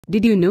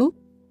Did you know?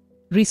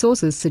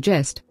 Resources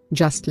suggest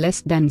just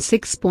less than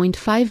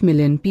 6.5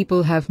 million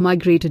people have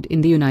migrated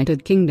in the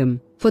United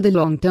Kingdom for the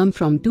long term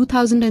from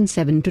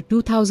 2007 to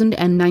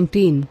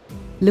 2019.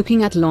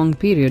 Looking at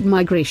long-period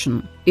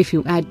migration, if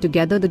you add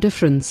together the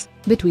difference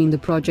between the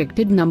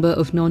projected number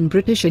of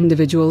non-British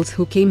individuals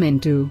who came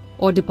into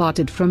or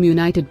departed from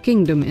United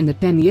Kingdom in the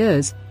 10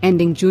 years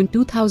ending June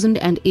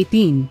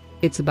 2018,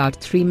 it's about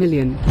 3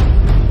 million.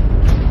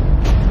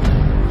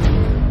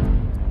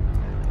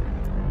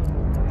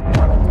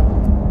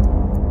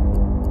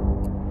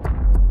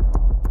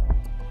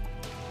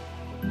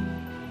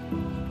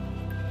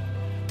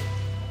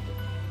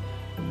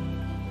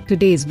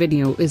 Today's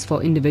video is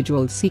for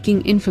individuals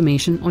seeking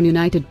information on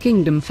United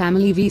Kingdom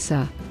family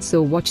visa,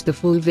 so watch the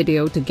full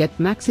video to get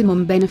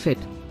maximum benefit.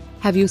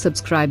 Have you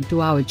subscribed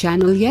to our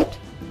channel yet?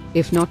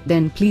 If not,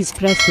 then please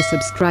press the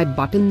subscribe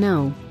button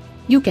now.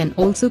 You can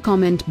also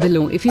comment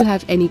below if you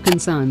have any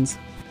concerns.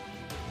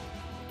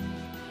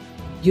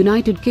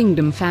 United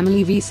Kingdom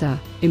family visa,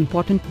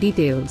 important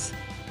details.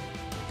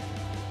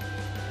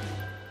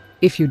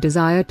 If you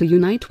desire to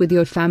unite with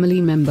your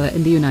family member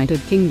in the United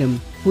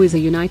Kingdom, who is a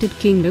United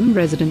Kingdom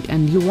resident,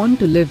 and you want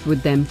to live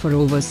with them for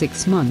over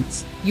 6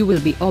 months, you will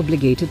be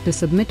obligated to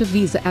submit a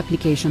visa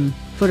application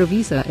for a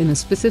visa in a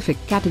specific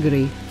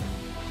category.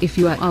 If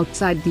you are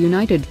outside the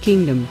United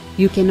Kingdom,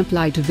 you can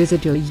apply to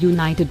visit your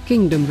United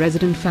Kingdom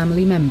resident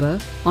family member,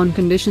 on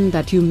condition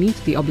that you meet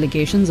the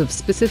obligations of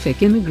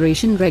specific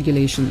immigration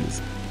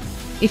regulations.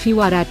 If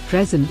you are at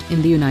present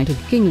in the United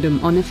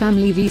Kingdom on a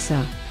family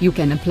visa, you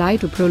can apply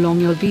to prolong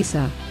your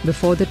visa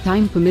before the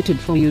time permitted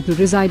for you to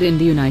reside in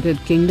the United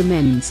Kingdom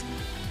ends.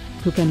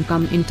 Who can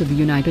come into the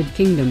United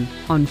Kingdom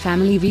on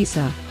family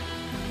visa?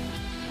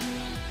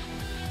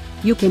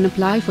 You can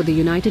apply for the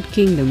United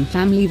Kingdom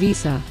family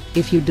visa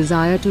if you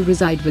desire to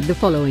reside with the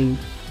following.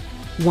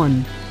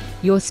 1.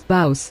 Your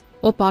spouse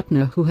or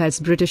partner who has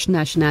British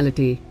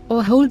nationality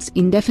or holds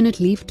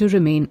indefinite leave to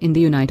remain in the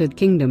United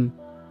Kingdom.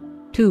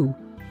 2.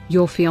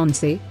 Your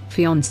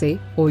fiancé,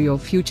 or your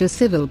future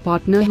civil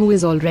partner who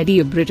is already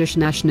a British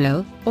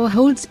national or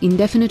holds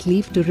indefinite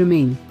leave to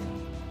remain.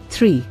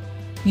 3.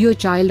 Your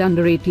child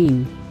under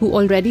 18 who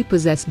already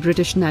possess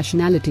British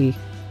nationality.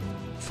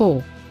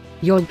 4.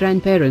 Your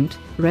grandparent,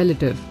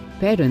 relative,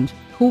 parent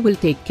who will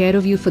take care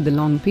of you for the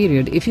long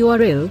period if you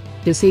are ill,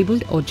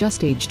 disabled or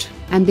just aged,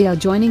 and they are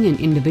joining an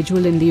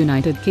individual in the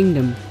United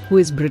Kingdom who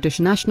is British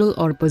national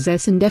or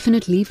possess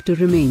indefinite leave to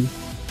remain.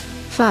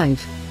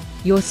 5.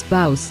 Your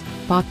spouse,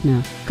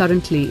 partner,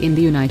 currently in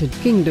the United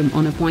Kingdom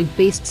on a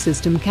point-based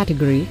system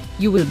category,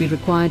 you will be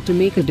required to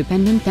make a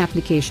dependent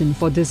application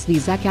for this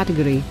visa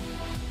category.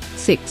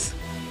 6.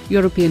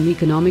 European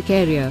Economic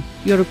Area,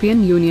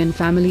 European Union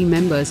family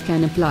members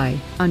can apply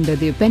under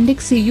the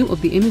Appendix EU of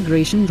the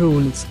immigration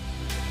rules.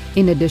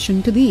 In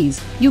addition to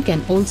these, you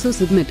can also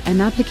submit an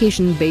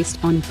application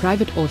based on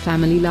private or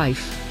family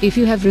life if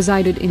you have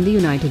resided in the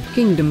United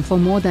Kingdom for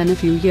more than a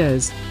few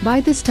years.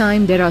 By this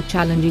time there are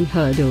challenging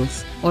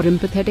hurdles or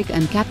empathetic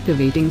and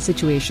captivating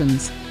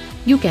situations.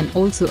 You can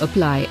also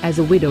apply as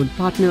a widowed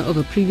partner of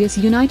a previous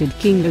United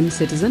Kingdom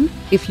citizen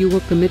if you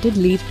were permitted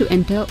leave to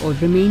enter or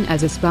remain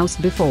as a spouse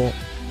before.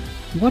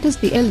 What is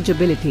the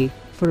eligibility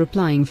for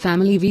applying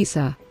family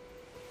visa?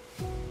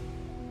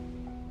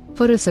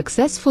 For a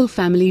successful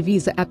family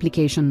visa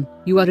application,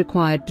 you are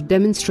required to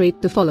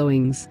demonstrate the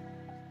followings.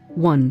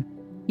 1.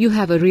 You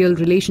have a real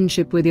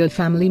relationship with your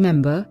family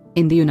member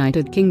in the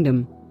United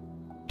Kingdom.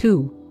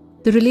 2.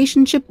 The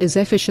relationship is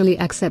officially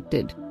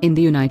accepted in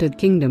the United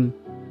Kingdom.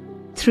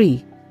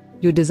 3.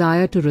 You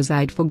desire to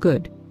reside for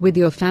good with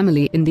your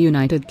family in the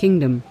United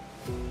Kingdom.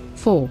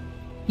 4.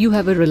 You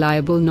have a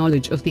reliable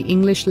knowledge of the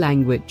English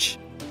language.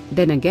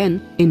 Then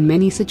again, in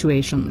many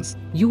situations,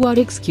 you are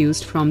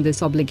excused from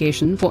this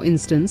obligation. For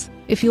instance,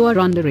 if you are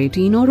under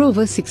 18 or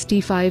over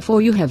 65,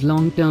 or you have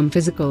long-term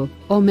physical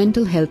or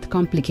mental health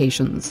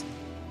complications.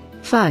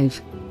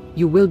 5.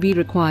 You will be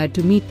required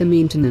to meet the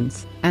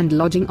maintenance and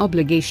lodging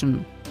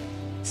obligation.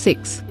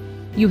 6.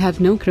 You have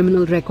no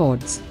criminal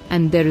records,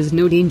 and there is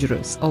no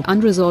dangerous or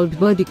unresolved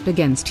verdict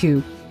against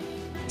you.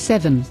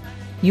 7.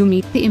 You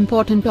meet the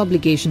important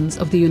obligations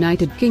of the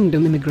United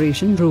Kingdom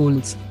immigration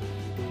rules.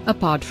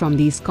 Apart from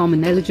these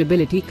common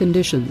eligibility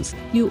conditions,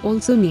 you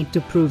also need to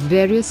prove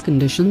various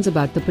conditions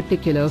about the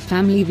particular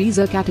family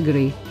visa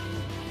category.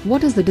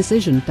 What is the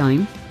decision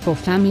time for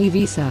family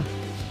visa?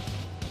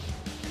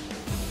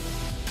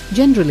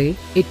 Generally,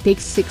 it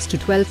takes 6 to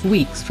 12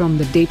 weeks from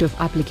the date of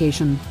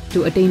application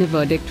to attain a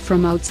verdict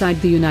from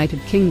outside the United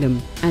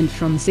Kingdom, and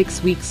from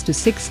 6 weeks to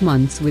 6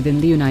 months within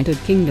the United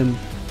Kingdom.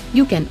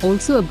 You can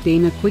also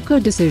obtain a quicker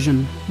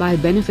decision by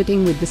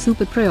benefiting with the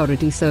Super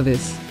Priority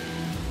Service.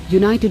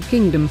 United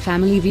Kingdom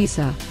family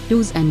visa,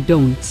 do's and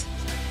don'ts.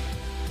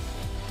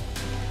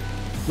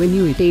 When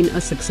you attain a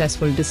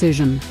successful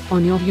decision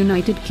on your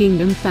United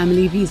Kingdom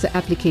family visa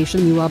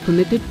application, you are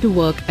permitted to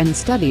work and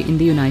study in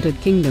the United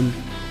Kingdom.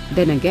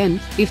 Then again,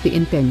 if the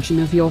intention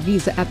of your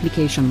visa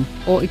application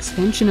or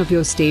extension of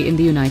your stay in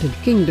the United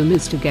Kingdom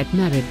is to get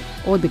married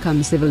or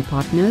become civil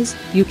partners,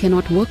 you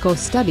cannot work or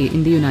study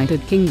in the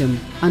United Kingdom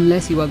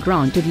unless you are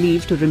granted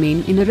leave to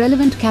remain in a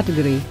relevant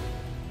category.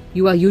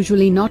 You are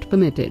usually not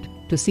permitted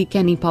to seek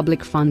any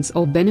public funds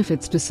or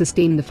benefits to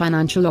sustain the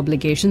financial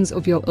obligations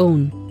of your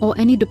own or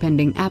any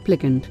dependent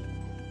applicant.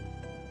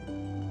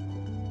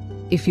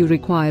 If you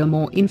require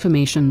more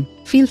information,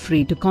 feel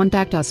free to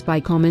contact us by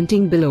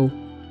commenting below.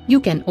 You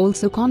can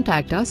also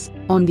contact us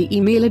on the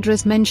email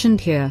address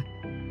mentioned here.